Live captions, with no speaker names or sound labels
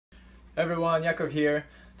Everyone, Yakov here.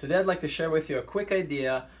 Today I'd like to share with you a quick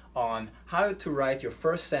idea on how to write your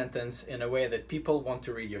first sentence in a way that people want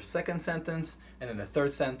to read your second sentence and then the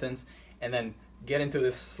third sentence, and then get into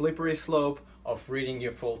this slippery slope of reading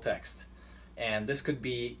your full text. And this could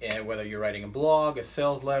be whether you're writing a blog, a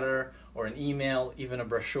sales letter, or an email, even a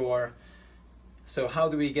brochure. So how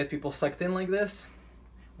do we get people sucked in like this?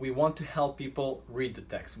 We want to help people read the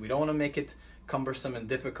text. We don't want to make it cumbersome and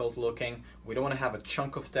difficult looking. We don't want to have a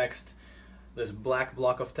chunk of text, this black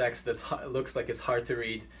block of text that looks like it's hard to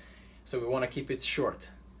read. So we want to keep it short.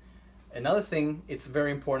 Another thing, it's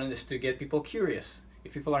very important, is to get people curious.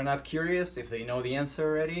 If people are not curious, if they know the answer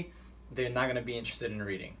already, they're not going to be interested in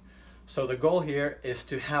reading. So the goal here is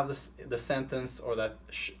to have the sentence or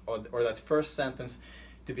that first sentence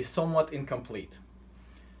to be somewhat incomplete.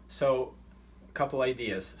 So a couple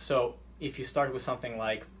ideas. So if you start with something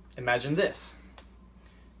like, imagine this,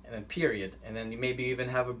 and then period, and then you maybe even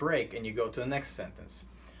have a break and you go to the next sentence.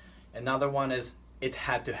 Another one is, it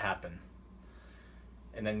had to happen.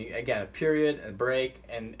 And then again, a period, a break,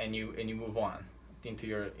 and you move on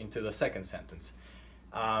into the second sentence.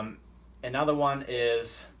 Another one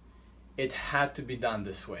is, it had to be done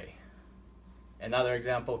this way. Another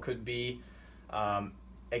example could be,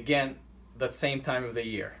 again, the same time of the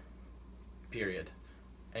year, period.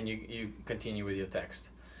 And you continue with your text.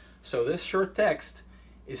 So this short text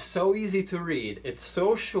is so easy to read. It's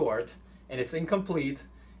so short and it's incomplete.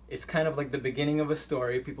 It's kind of like the beginning of a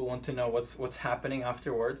story. People want to know what's happening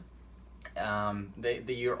afterward.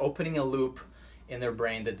 You're opening a loop in their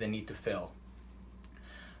brain that they need to fill.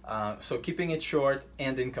 So keeping it short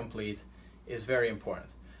and incomplete is very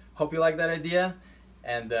important. Hope you like that idea,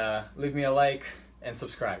 and leave me a like and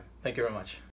subscribe. Thank you very much.